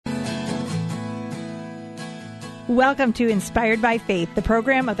Welcome to Inspired by Faith, the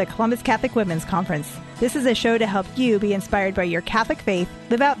program of the Columbus Catholic Women's Conference. This is a show to help you be inspired by your Catholic faith,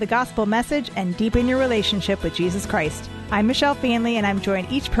 live out the gospel message, and deepen your relationship with Jesus Christ. I'm Michelle Fanley, and I'm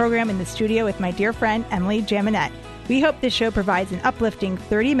joined each program in the studio with my dear friend, Emily Jaminette. We hope this show provides an uplifting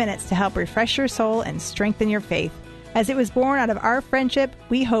 30 minutes to help refresh your soul and strengthen your faith. As it was born out of our friendship,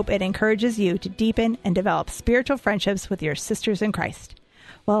 we hope it encourages you to deepen and develop spiritual friendships with your sisters in Christ.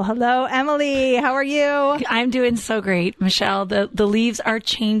 Well, hello, Emily. How are you? I'm doing so great, Michelle. The leaves are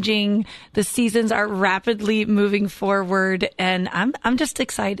changing. The seasons are rapidly moving forward, and I'm just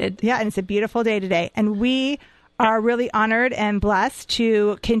excited. Yeah, and it's a beautiful day today. And we are really honored and blessed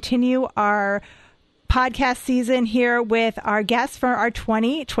to continue our podcast season here with our guests for our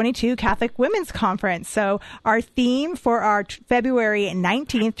 2022 Catholic Women's Conference. So our theme for our February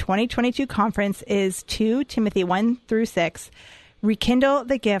 19th, 2022 conference is 2 Timothy 1-6. Rekindle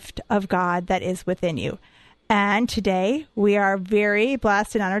the gift of God that is within you. And today we are very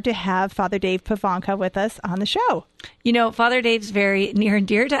blessed and honored to have Father Dave Pivonka with us on the show. You know, Father Dave's very near and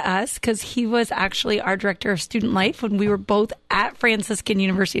dear to us because he was actually our director of student life when we were both at Franciscan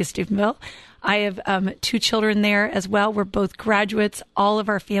University of Steubenville. I have 2 children there as well. We're both graduates. All of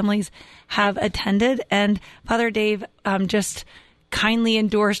our families have attended. And Father Dave just kindly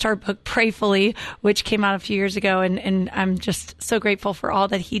endorsed our book, Prayfully, which came out a few years ago. And I'm just so grateful for all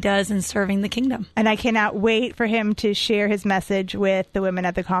that he does in serving the kingdom. And I cannot wait for him to share his message with the women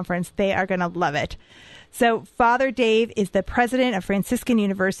at the conference. They are going to love it. So Father Dave is the president of Franciscan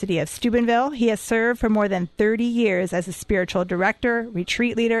University of Steubenville. He has served for more than 30 years as a spiritual director,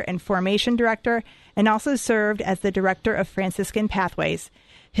 retreat leader, and formation director, and also served as the director of Franciscan Pathways.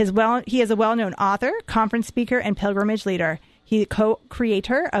 He is a well-known author, conference speaker, and pilgrimage leader. He's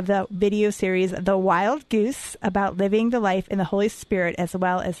co-creator of the video series The Wild Goose, about living the life in the Holy Spirit, as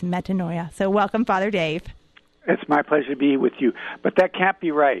well as metanoia. So welcome, Father Dave. It's my pleasure to be with you. But that can't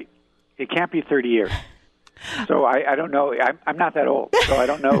be right. It can't be 30 years. So I don't know. I'm not that old, so I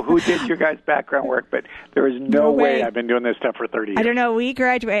don't know who did your guys' background work, but there is no way I've been doing this stuff for 30 years. I don't know.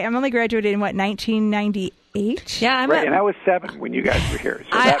 I'm only graduated in, 1998? Yeah, and I was 7 when you guys were here.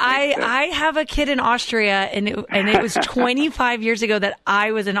 So I have a kid in Austria, and it was 25 years ago that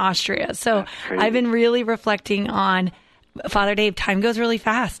I was in Austria. So I've been really reflecting on, Father Dave, time goes really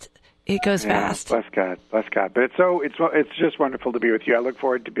fast. It goes fast. Bless God. But it's just wonderful to be with you. I look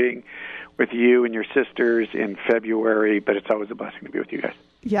forward to being with you and your sisters in February, but it's always a blessing to be with you guys.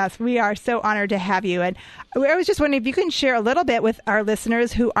 Yes, we are so honored to have you. And I was just wondering if you can share a little bit with our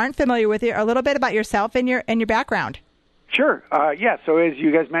listeners who aren't familiar with you, a little bit about yourself and your background. Sure. So as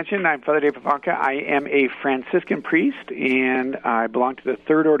you guys mentioned, I'm Father Dave Pivonka. I am a Franciscan priest, and I belong to the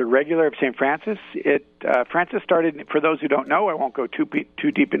Third Order Regular of St. Francis. Francis started, for those who don't know, I won't go too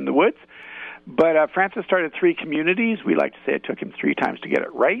deep in the woods, but Francis started 3 communities. We like to say it took him 3 times to get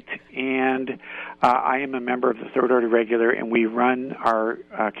it right. And I am a member of the Third Order Regular, and we run our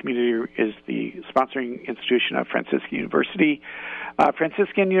community is the sponsoring institution of Franciscan University.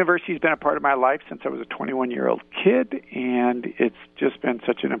 Franciscan University has been a part of my life since I was a 21-year-old kid, and it's just been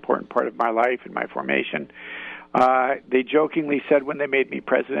such an important part of my life and my formation. They jokingly said when they made me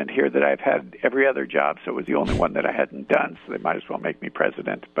president here that I've had every other job, so it was the only one that I hadn't done, so they might as well make me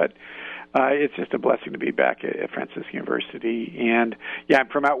president. But it's just a blessing to be back at Franciscan University. And, I'm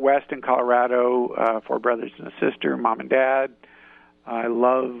from out west in Colorado, 4 brothers and a sister, mom and dad. I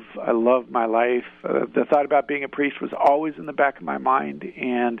love my life. The thought about being a priest was always in the back of my mind,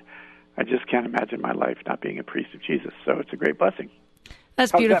 and I just can't imagine my life not being a priest of Jesus. So it's a great blessing.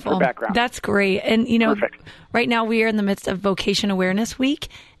 That's How's beautiful. That for background? That's great. And, Perfect. Right now we are in the midst of Vocation Awareness Week.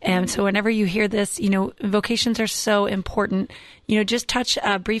 And so whenever you hear this, vocations are so important. Just touch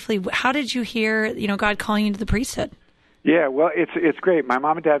briefly, how did you hear, God calling you to the priesthood? Yeah, well, it's great. My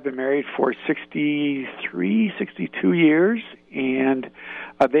mom and dad have been married for 62 years, and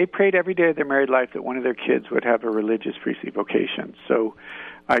they prayed every day of their married life that one of their kids would have a religious priestly vocation. So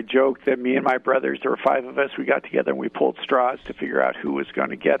I joked that me and my brothers, there were 5 of us, we got together and we pulled straws to figure out who was going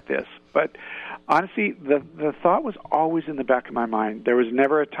to get this. But honestly, the thought was always in the back of my mind. There was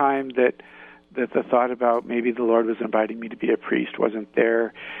never a time that the thought about maybe the Lord was inviting me to be a priest wasn't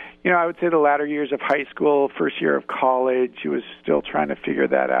there. I would say the latter years of high school, first year of college, he was still trying to figure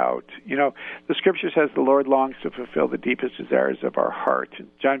that out. The Scripture says the Lord longs to fulfill the deepest desires of our heart.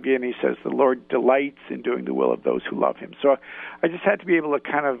 John Vianney says the Lord delights in doing the will of those who love him. So I just had to be able to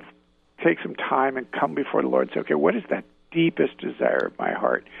kind of take some time and come before the Lord and say, okay, what is that deepest desire of my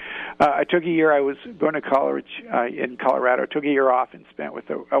heart? I took a year, I was going to college in Colorado, took a year off and spent with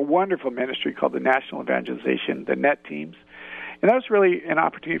a wonderful ministry called the National Evangelization, the NET teams. And that was really an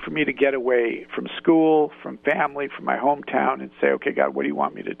opportunity for me to get away from school, from family, from my hometown, and say, okay, God, what do you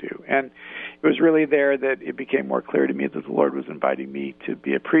want me to do? And it was really there that it became more clear to me that the Lord was inviting me to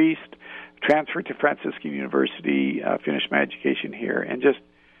be a priest, transfer to Franciscan University, finish my education here, and just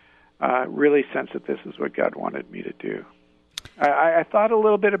really sense that this is what God wanted me to do. I thought a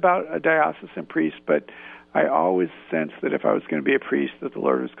little bit about a diocesan priest, but I always sensed that if I was going to be a priest, that the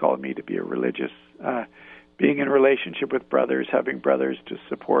Lord was calling me to be a religious, being in relationship with brothers, having brothers to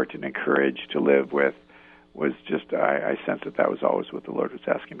support and encourage, to live with, was just, I sensed that was always what the Lord was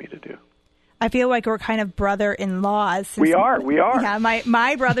asking me to do. I feel like we're kind of brother-in-laws. We are. Yeah,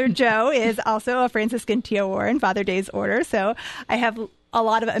 my brother Joe is also a Franciscan TOR in Father Dave's order, so I have a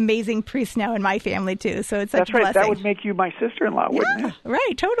lot of amazing priests now in my family, too, so it's such a blessing. That's right. That would make you my sister-in-law, wouldn't it?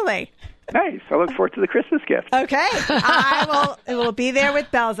 Right, totally. Nice. I look forward to the Christmas gift. Okay. It will be there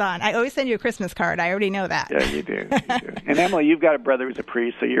with bells on. I always send you a Christmas card. I already know that. Yeah, you do. And Emily, you've got a brother who's a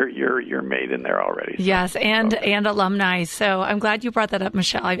priest, so you're made in there already. So. Yes, and alumni. So I'm glad you brought that up,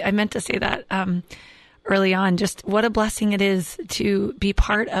 Michelle. I meant to say that early on. Just what a blessing it is to be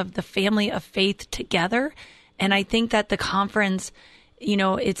part of the family of faith together. And I think that the conference,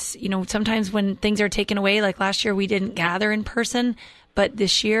 it's, sometimes when things are taken away, like last year we didn't gather in person, but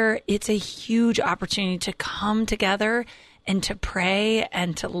this year it's a huge opportunity to come together and to pray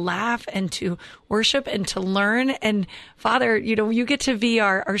and to laugh and to worship and to learn. And Father, you get to be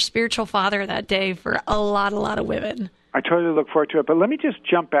our spiritual father that day for a lot of women. I totally look forward to it. But let me just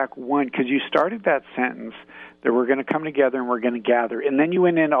jump back one, because you started that sentence that we're going to come together and we're going to gather. And then you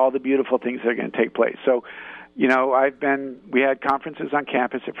went into all the beautiful things that are going to take place. So, we had conferences on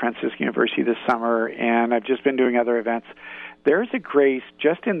campus at Franciscan University this summer, and I've just been doing other events. There's a grace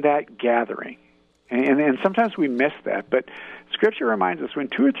just in that gathering. And sometimes we miss that. But Scripture reminds us when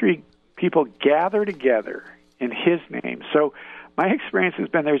 2 or 3 people gather together in His name. So my experience has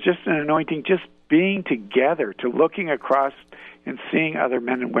been there's just an anointing just being together, to looking across and seeing other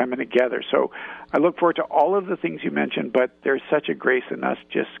men and women together. So I look forward to all of the things you mentioned, but there's such a grace in us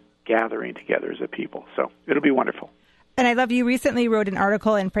just gathering together as a people. So it'll be wonderful. And I love you recently wrote an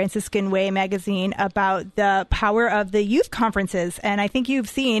article in Franciscan Way magazine about the power of the youth conferences. And I think you've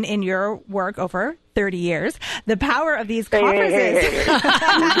seen in your work over 30 years the power of these conferences. Hey.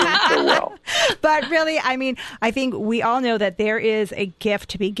 You're doing so well. But really, I think we all know that there is a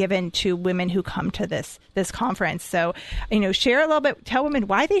gift to be given to women who come to this conference. So, share a little bit, tell women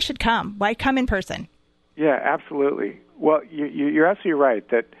why they should come. Why come in person? Yeah, absolutely. Well, you're absolutely right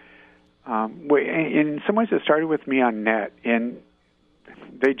that in some ways it started with me on net, and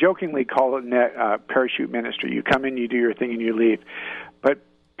they jokingly call it net parachute ministry. You come in, you do your thing, and you leave. But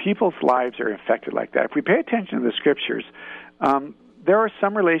people's lives are affected like that. If we pay attention to the Scriptures, there are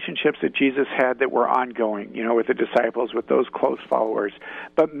some relationships that Jesus had that were ongoing, with the disciples, with those close followers.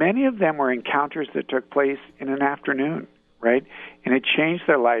 But many of them were encounters that took place in an afternoon, right? And it changed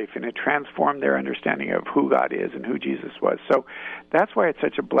their life, and it transformed their understanding of who God is and who Jesus was. So that's why it's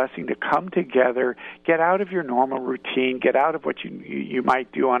such a blessing to come together, get out of your normal routine, get out of what you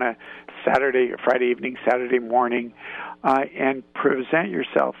might do on a Saturday or Friday evening, Saturday morning, and present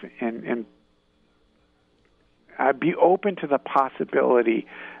yourself and be open to the possibility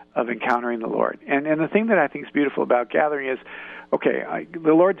of encountering the Lord. And the thing that I think is beautiful about gathering is,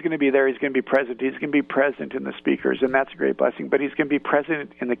 the Lord's going to be there. He's going to be present. He's going to be present in the speakers, and that's a great blessing. But He's going to be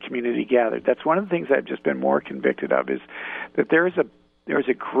present in the community gathered. That's one of the things I've just been more convicted of, is that there is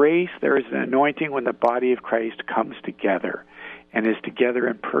a grace, there is an anointing when the body of Christ comes together and is together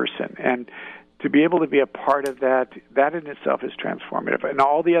in person. And to be able to be a part of that in itself is transformative. And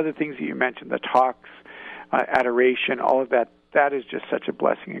all the other things that you mentioned, the talks, adoration, all of that is just such a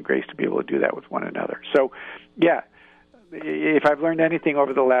blessing and grace to be able to do that with one another. So, yeah. If I've learned anything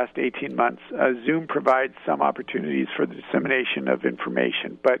over the last 18 months, Zoom provides some opportunities for the dissemination of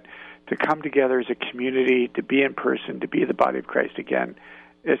information, but to come together as a community, to be in person, to be the body of Christ again,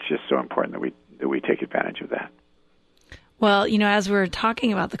 it's just so important that we take advantage of that. Well, as we're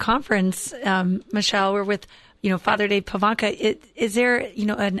talking about the conference, Michelle, we're with, Father Dave Pivonka. Is there,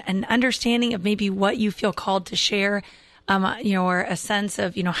 an understanding of maybe what you feel called to share, or a sense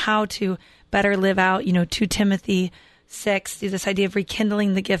of, how to better live out, 2 Timothy 6, this idea of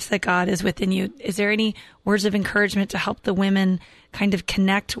rekindling the gifts that God is within you. Is there any words of encouragement to help the women kind of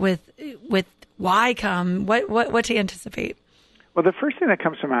connect with why come, what to anticipate? Well, the first thing that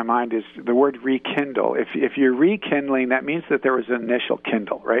comes to my mind is the word rekindle. If you're rekindling, that means that there was an initial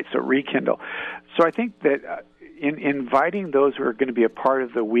kindle, right? So rekindle. So I think that inviting those who are going to be a part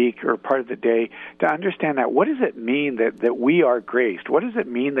of the week or part of the day to understand that, what does it mean that we are graced? What does it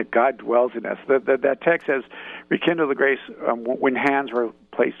mean that God dwells in us? That text says, rekindle the grace when hands were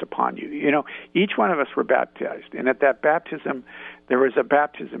placed upon you. You know, each one of us were baptized, and at that baptism, there was a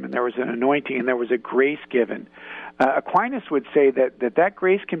baptism, and there was an anointing, and there was a grace given. Aquinas would say that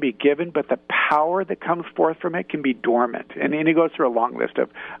grace can be given, but the power that comes forth from it can be dormant. And he goes through a long list of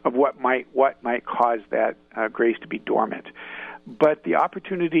what might cause that grace to be dormant. But the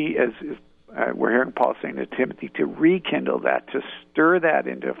opportunity is we're hearing Paul saying to Timothy, to rekindle that, to stir that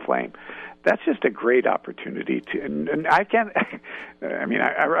into a flame. That's just a great opportunity to, and I can't, I mean,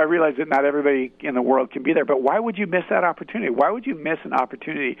 I realize that not everybody in the world can be there, but why would you miss that opportunity? Why would you miss an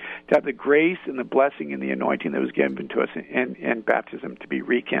opportunity to have the grace and the blessing and the anointing that was given to us in baptism to be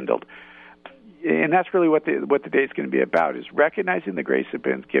rekindled? And that's really what the day is going to be about, is recognizing the grace that's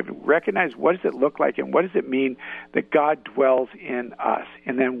been given. Recognize, what does it look like, and what does it mean that God dwells in us?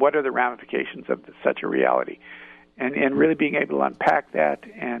 And then what are the ramifications of such a reality? And really being able to unpack that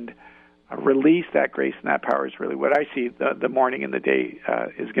and release that grace and that power is really what I see the morning and the day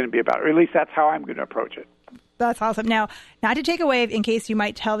is going to be about. Or at least that's how I'm going to approach it. That's awesome. Now, not to take away, in case you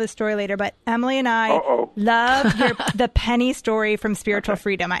might tell this story later, but Emily and I love the penny story from Spiritual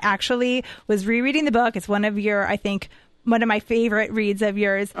Freedom. I actually was rereading the book. It's one of my favorite reads of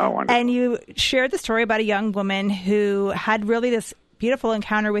yours. Oh, wonderful. And you shared the story about a young woman who had really this beautiful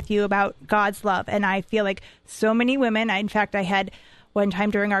encounter with you about God's love. And I feel like so many women, in fact, I had one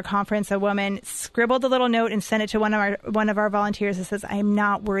time during our conference, a woman scribbled a little note and sent it to one of our volunteers that says, "I am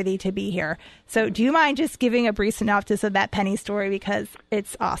not worthy to be here." So do you mind just giving a brief synopsis of that penny story, because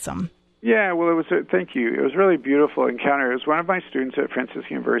it's awesome? Yeah, well, thank you. It was a really beautiful encounter. It was one of my students at Franciscan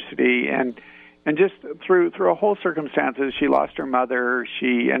University, and just through a whole circumstances, she lost her mother.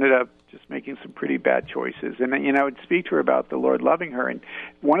 She ended up just making some pretty bad choices. And, I would speak to her about the Lord loving her. And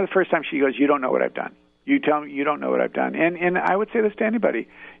one of the first times she goes, "You don't know what I've done. You tell me you don't know what I've done." And I would say this to anybody.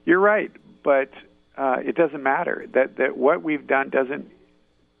 You're right, but it doesn't matter. That what we've done doesn't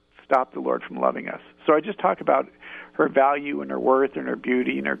stop the Lord from loving us. So I just talk about her value and her worth and her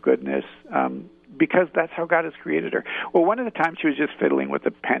beauty and her goodness, because that's how God has created her. Well, one of the times she was just fiddling with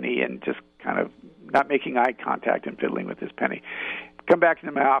a penny and just kind of not making eye contact and fiddling with this penny. Come back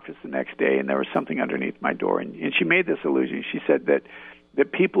into my office the next day, and there was something underneath my door. And she made this allusion. She said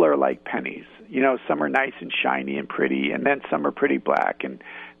that people are like pennies. You know, some are nice and shiny and pretty, and then some are pretty black, and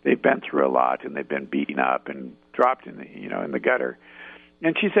they've been through a lot, and they've been beaten up and dropped in the gutter.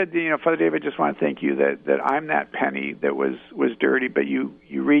 And she said, "Father David, I just want to thank you that I'm that penny that was dirty, but you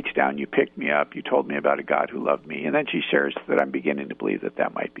reached down, you picked me up, you told me about a God who loved me." And then she shares that I'm beginning to believe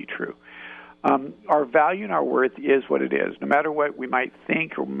that might be true. Our value and our worth is what it is. No matter what we might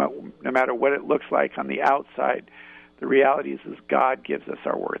think, or no matter what it looks like on the outside, the reality is God gives us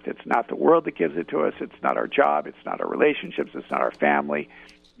our worth. It's not the world that gives it to us. It's not our job. It's not our relationships. It's not our family.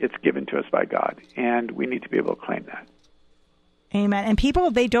 It's given to us by God, and we need to be able to claim that. Amen. And people,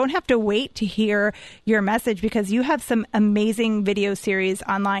 they don't have to wait to hear your message, because you have some amazing video series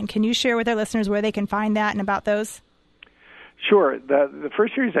online. Can you share with our listeners where they can find that and about those? Sure. The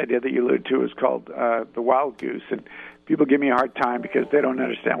first series I did that you alluded to was called The Wild Goose, and people give me a hard time because they don't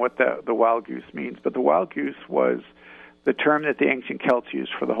understand what the wild goose means. But the wild goose was the term that the ancient Celts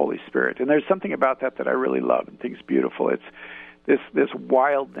used for the Holy Spirit. And there's something about that I really love and think is beautiful. It's this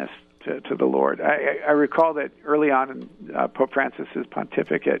wildness to the Lord. I recall that early on in Pope Francis's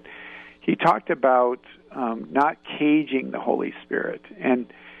pontificate, he talked about not caging the Holy Spirit.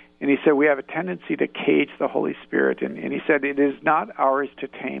 And he said we have a tendency to cage the Holy Spirit. And he said it is not ours to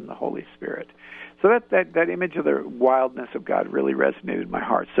tame the Holy Spirit. So that image of the wildness of God really resonated in my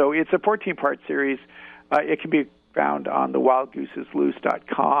heart. So it's a 14-part series. It can be found on the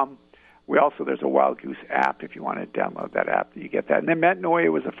wildgoosesloose.com. There's a Wild Goose app if you want to download that app, you get that. And then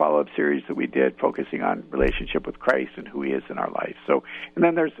Metanoia was a follow-up series that we did focusing on relationship with Christ and who he is in our life. So, and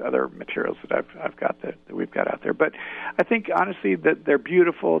then there's other materials that I've got that we've got out there. But I think, honestly, that they're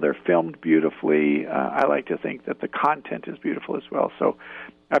beautiful. They're filmed beautifully. I like to think that the content is beautiful as well. So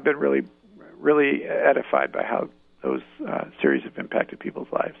I've been really, really edified by how those series have impacted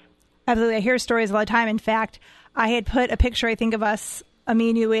people's lives. Absolutely. I hear stories all the time. In fact, I had put a picture, I think, of us,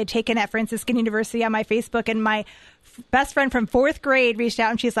 you had taken at Franciscan University on my Facebook, and my best friend from 4th grade reached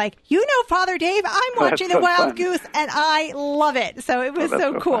out, and she's like, Father Dave, I'm watching The Wild Goose, and I love it. So it was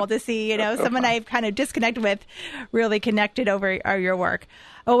so cool to see, someone I've kind of disconnected with really connected over your work.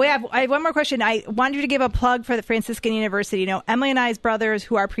 Oh, I have one more question. I wanted you to give a plug for the Franciscan University. Emily and I's brothers,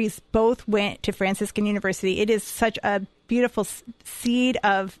 who are priests, both went to Franciscan University. It is such a beautiful seed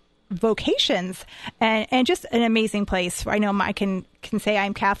of vocations, and just an amazing place. I know I can say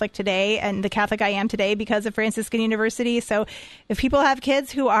I'm Catholic today, and the Catholic I am today because of Franciscan University. So if people have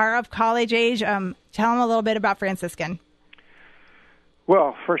kids who are of college age, tell them a little bit about Franciscan.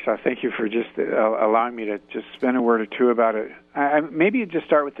 Well, first off, thank you for just allowing me to just spend a word or two about it. Maybe just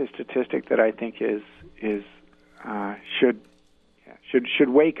start with the statistic that I think should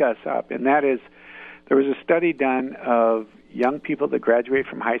wake us up, and that is there was a study done of young people that graduate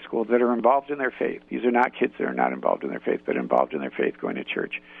from high school that are involved in their faith. These are not kids that are not involved in their faith, but involved in their faith, going to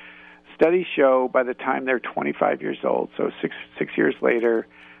church. Studies show by the time they're 25 years old, so six years later,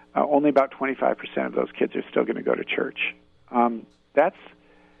 only about 25% of those kids are still going to go to church.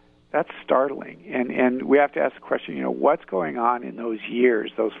 That's startling, and we have to ask the question, what's going on in those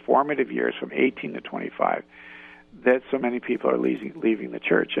years, those formative years from 18 to 25, that so many people are leaving the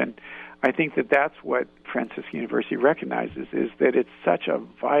church. And I think that that's what Franciscan University recognizes, is that it's such a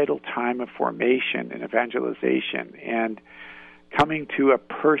vital time of formation and evangelization and coming to a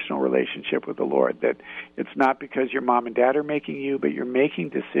personal relationship with the Lord, that it's not because your mom and dad are making you, but you're making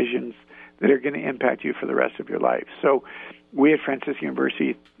decisions that are going to impact you for the rest of your life. So we at Franciscan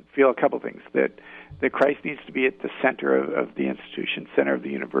University feel a couple things, that Christ needs to be at the center of the institution, center of the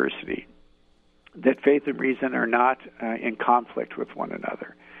university, that faith and reason are not in conflict with one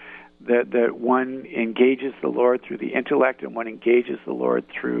another, that one engages the Lord through the intellect and one engages the Lord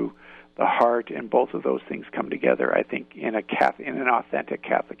through the heart, and both of those things come together, I think, in an authentic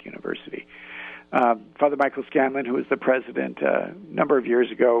Catholic university. Father Michael Scanlon, who was the president a number of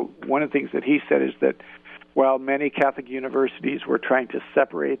years ago, one of the things that he said is that while many Catholic universities were trying to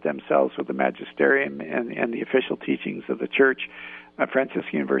separate themselves with the magisterium and the official teachings of the Church,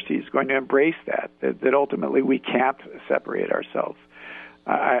 Franciscan University is going to embrace that ultimately we can't separate ourselves.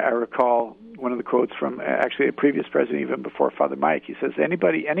 I recall one of the quotes from actually a previous president, even before Father Mike. He says,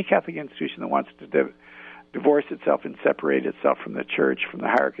 any Catholic institution that wants to divorce itself and separate itself from the Church, from the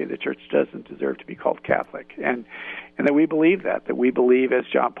hierarchy of the Church, doesn't deserve to be called Catholic. And that we believe that we believe, as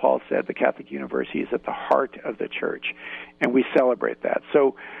John Paul said, the Catholic University is at the heart of the Church, and we celebrate that.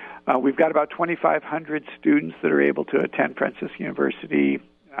 So we've got about 2,500 students that are able to attend Franciscan University,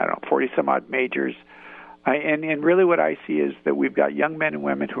 40-some-odd majors. And really what I see is that we've got young men and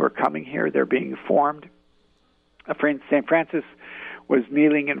women who are coming here. They're being formed. St. Francis was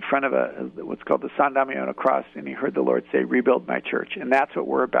kneeling in front of what's called the San Damiano cross, and he heard the Lord say, "Rebuild my church." And that's what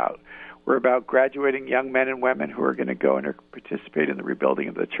we're about. We're about graduating young men and women who are going to go and participate in the rebuilding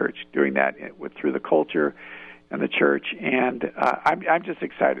of the church, doing that through the culture and the church. And I'm just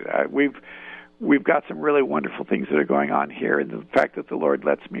excited. We've got some really wonderful things that are going on here, and the fact that the Lord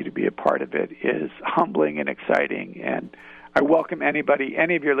lets me to be a part of it is humbling and exciting. And I welcome any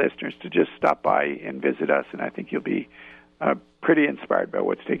of your listeners, to just stop by and visit us, and I think you'll be pretty inspired by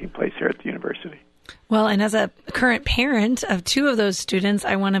what's taking place here at the university. Well, and as a current parent of two of those students,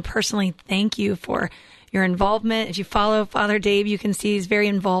 I want to personally thank you for your involvement. If you follow Father Dave, you can see he's very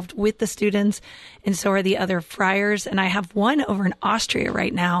involved with the students, and so are the other friars. And I have one over in Austria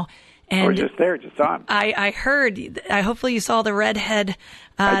right now. And just on. I heard, hopefully you saw the redhead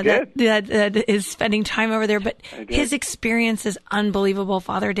that is spending time over there, but his experience is unbelievable,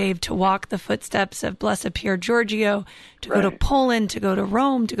 Father Dave, to walk the footsteps of Blessed Pier Giorgio, to go to Poland, to go to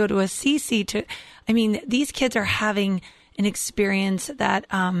Rome, to go to Assisi. These kids are having an experience that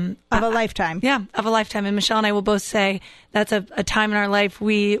of a lifetime. Yeah, of a lifetime. And Michelle and I will both say that's a time in our life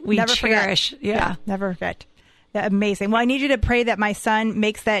we never cherish. Forget. Yeah, never forget. Yeah, amazing. Well, I need you to pray that my son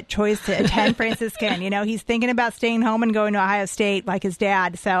makes that choice to attend Franciscan. He's thinking about staying home and going to Ohio State like his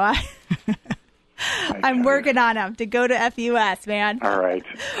dad. So I'm working on him to go to FUS, man. All right.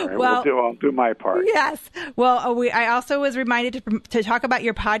 Well, I'll do my part. Yes. Well, I also was reminded to talk about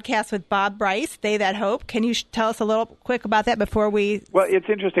your podcast with Bob Bryce, They That Hope. Can you tell us a little quick about that before we... Well, it's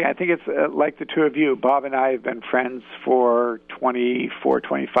interesting. I think it's like the two of you. Bob and I have been friends for 24,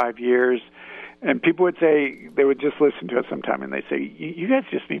 25 years. And people would say, they would just listen to us sometime, and they say, you guys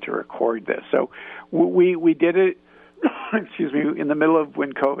just need to record this. So we did it, excuse me, in the middle of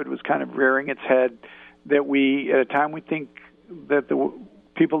when COVID was kind of rearing its head, that at a time we think that the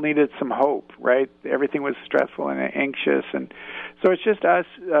people needed some hope, right? Everything was stressful and anxious. And so it's just us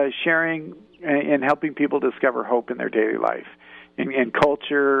sharing and helping people discover hope in their daily life, in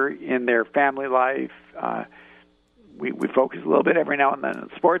culture, in their family life. We focus a little bit every now and then on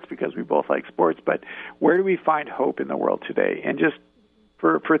sports because we both like sports, but where do we find hope in the world today? And just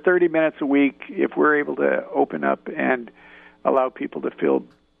for 30 minutes a week, if we're able to open up and allow people to feel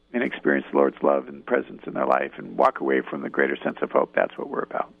and experience the Lord's love and presence in their life and walk away from the greater sense of hope, that's what we're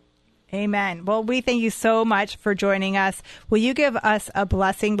about. Amen. Well, we thank you so much for joining us. Will you give us a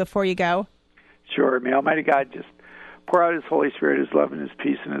blessing before you go? Sure. May Almighty God just pour out His Holy Spirit, His love, and His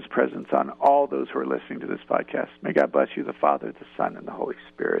peace and His presence on all those who are listening to this podcast. May God bless you, the Father, the Son, and the Holy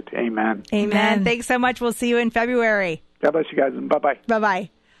Spirit. Amen. Amen. Thanks so much. We'll see you in February. God bless you guys, and bye-bye. Bye-bye.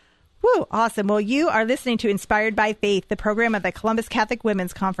 Woo, awesome. Well, you are listening to Inspired by Faith, the program of the Columbus Catholic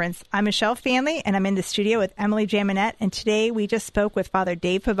Women's Conference. I'm Michelle Fanley, and I'm in the studio with Emily Jaminet. And today we just spoke with Father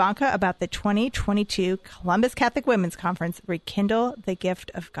Dave Pivonka about the 2022 Columbus Catholic Women's Conference, Rekindle the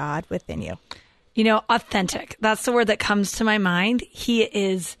Gift of God Within You. You know, authentic. That's the word that comes to my mind. He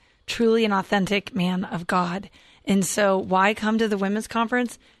is truly an authentic man of God. And so why come to the Women's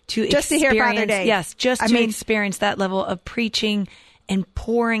Conference? To hear Father Dave. Yes, experience that level of preaching and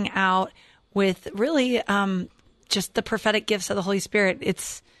pouring out with really just the prophetic gifts of the Holy Spirit.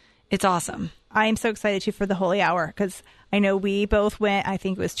 It's awesome. I am so excited too for the Holy Hour, because I know we both went, I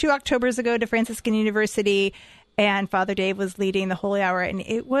think it was 2 Octobers ago, to Franciscan University, and Father Dave was leading the Holy Hour, and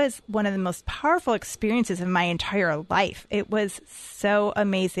it was one of the most powerful experiences of my entire life. It was so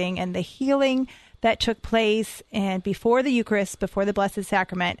amazing, and the healing that took place, and before the Eucharist, before the Blessed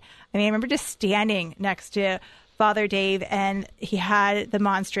Sacrament. I mean, I remember just standing next to Father Dave, and he had the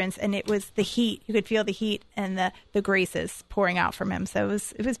monstrance, and it was the heat. You could feel the heat and the graces pouring out from him. So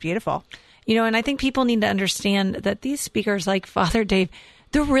it was beautiful. You know, and I think people need to understand that these speakers like Father Dave,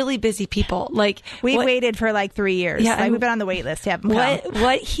 they're really busy people. Like we waited for like 3 years. Yeah, we've been on the wait list to have him come.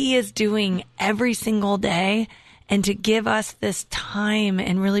 What he is doing every single day, and to give us this time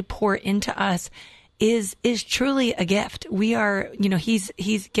and really pour into us is truly a gift. We are, you know, he's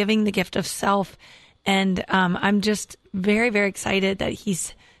giving the gift of self. And I'm just very, very excited that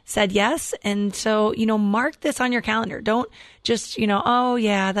he's said yes. And so, you know, mark this on your calendar. Don't just, you know, oh,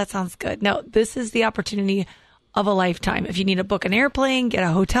 yeah, that sounds good. No, this is the opportunity of a lifetime. If you need to book an airplane, get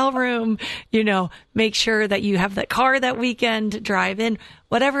a hotel room, you know, make sure that you have the car that weekend, drive in,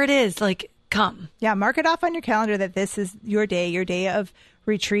 whatever it is, like, come. Yeah, mark it off on your calendar that this is your day of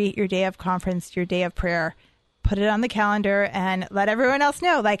retreat, your day of conference, your day of prayer. Put it on the calendar and let everyone else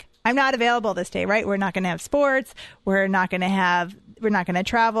know, like, I'm not available this day, right? We're not going to have sports. We're not going to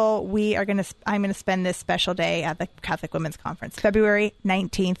travel. I'm going to spend this special day at the Catholic Women's Conference, February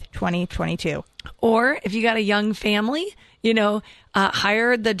 19th, 2022. Or if you got a young family, you know,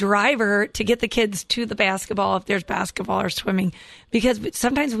 hire the driver to get the kids to the basketball if there's basketball or swimming, because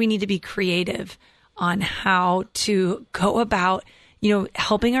sometimes we need to be creative on how to go about, you know,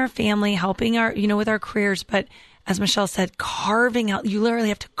 helping our family, helping our, you know, with our careers. But as Michelle said, carving out, you literally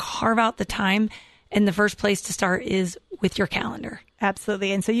have to carve out the time. And the first place to start is with your calendar.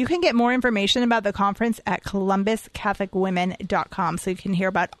 Absolutely. And so you can get more information about the conference at columbuscatholicwomen.com. So you can hear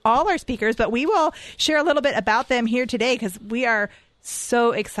about all our speakers, but we will share a little bit about them here today, because we are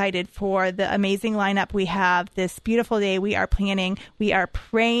so excited for the amazing lineup we have this beautiful day. We are planning, we are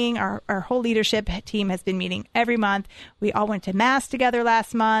praying. Our whole leadership team has been meeting every month. We all went to Mass together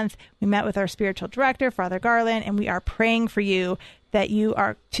last month. We met with our spiritual director, Father Garland, and we are praying for you that you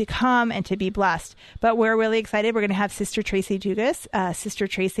are to come and to be blessed. But we're really excited. We're going to have Sister Tracy Dugas. Sister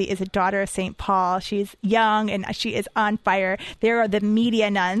Tracy is a daughter of St. Paul. She's young and she is on fire. They are the media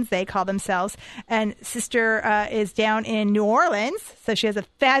nuns, they call themselves. And Sister is down in New Orleans, so she has a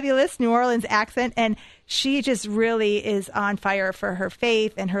fabulous New Orleans accent, and she just really is on fire for her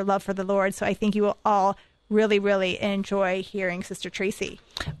faith and her love for the Lord. So I think you will all really, really enjoy hearing Sister Tracy.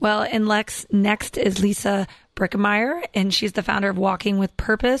 Well, and next is Lisa Brickemeyer, and she's the founder of Walking with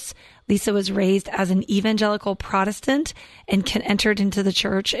Purpose. Lisa was raised as an evangelical Protestant and entered into the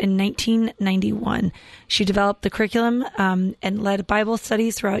church in 1991. She developed the curriculum and led Bible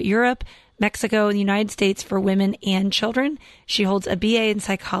studies throughout Europe, Mexico, and the United States for women and children. She holds a BA in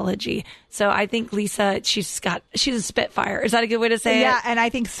psychology. So I think Lisa, she's a spitfire. Is that a good way to say it? Yeah, and I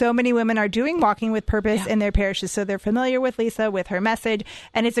think so many women are doing Walking with Purpose in their parishes, so they're familiar with Lisa, with her message,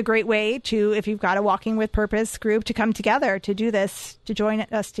 and it's a great way to, if you've got a Walking with Purpose group, to come together, to do this, to join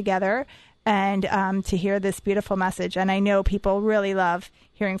us together, and to hear this beautiful message. And I know people really love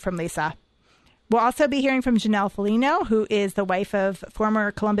hearing from Lisa. We'll also be hearing from Janelle Foligno, who is the wife of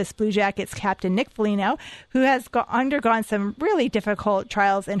former Columbus Blue Jackets captain Nick Foligno, who has undergone some really difficult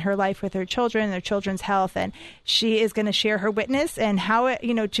trials in her life with her children, their children's health. And she is going to share her witness and how it,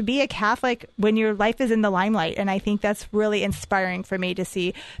 you know, to be a Catholic when your life is in the limelight. And I think that's really inspiring for me to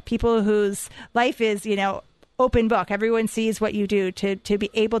see people whose life is, you know, open book. Everyone sees what you do, to be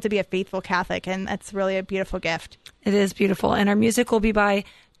able to be a faithful Catholic. And that's really a beautiful gift. It is beautiful. And our music will be by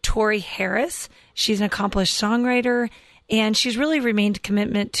Tori Harris. She's an accomplished songwriter, and she's really remained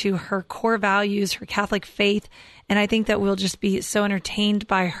commitment to her core values, her Catholic faith, And I think that we'll just be so entertained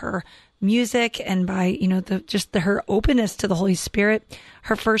by her music and by, her openness to the Holy Spirit.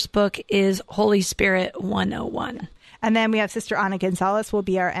 Her first book is Holy Spirit 101. And then we have Sister Ana Gonzalez will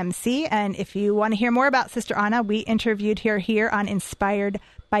be our MC. And if you want to hear more about Sister Ana, we interviewed her here on Inspired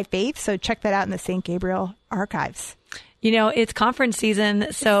by Faith. So check that out in the St. Gabriel archives. It's conference season,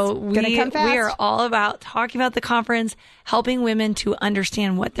 so we are all about talking about the conference, helping women to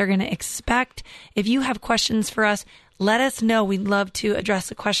understand what they're going to expect. If you have questions for us, let us know. We'd love to address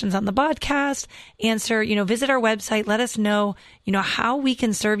the questions on the podcast, answer, visit our website. Let us know, how we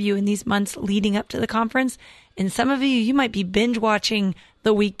can serve you in these months leading up to the conference. And some of you might be binge watching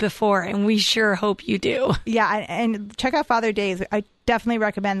the week before, and we sure hope you do. Yeah, and check out Father Dave's. I definitely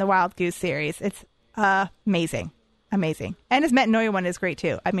recommend the Wild Goose series. It's amazing. Amazing. And his Metanoia one is great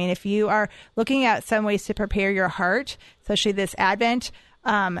too. I mean, if you are looking at some ways to prepare your heart, especially this Advent,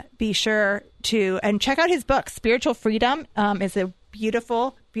 be sure to, and check out his book. Spiritual Freedom is a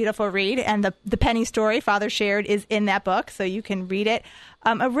beautiful, beautiful read. And the penny story Father shared is in that book. So you can read it.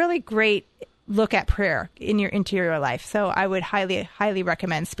 A really great look at prayer in your interior life. So I would highly, highly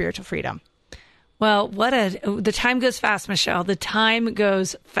recommend Spiritual Freedom. Well, the time goes fast, Michelle. The time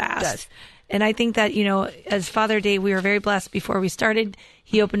goes fast. It does. And I think that, as Father Dave, we were very blessed before we started.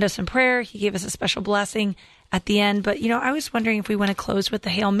 He opened us in prayer. He gave us a special blessing at the end. But, I was wondering if we want to close with the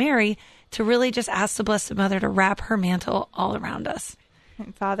Hail Mary to really just ask the Blessed Mother to wrap her mantle all around us.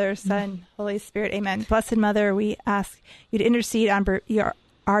 And Father, Son, Holy Spirit, amen. Blessed Mother, we ask you to intercede on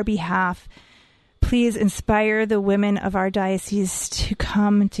our behalf. Please inspire the women of our diocese to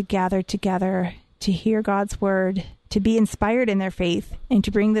come to gather together to hear God's word, to be inspired in their faith, and to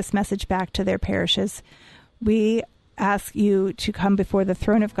bring this message back to their parishes. We ask you to come before the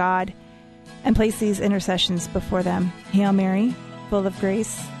throne of God and place these intercessions before them. Hail Mary, full of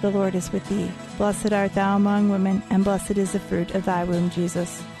grace, the Lord is with thee. Blessed art thou among women, and blessed is the fruit of thy womb,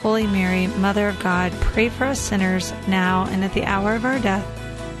 Jesus. Holy Mary, Mother of God, pray for us sinners, now and at the hour of our death.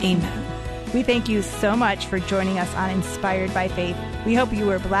 Amen. We thank you so much for joining us on Inspired by Faith. We hope you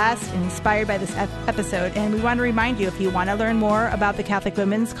were blessed and inspired by this episode. And we want to remind you, if you want to learn more about the Catholic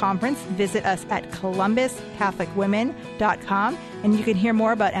Women's Conference, visit us at columbuscatholicwomen.com. And you can hear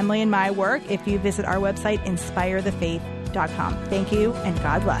more about Emily and my work if you visit our website, inspirethefaith.com. Thank you, and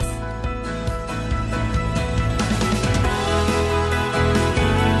God bless.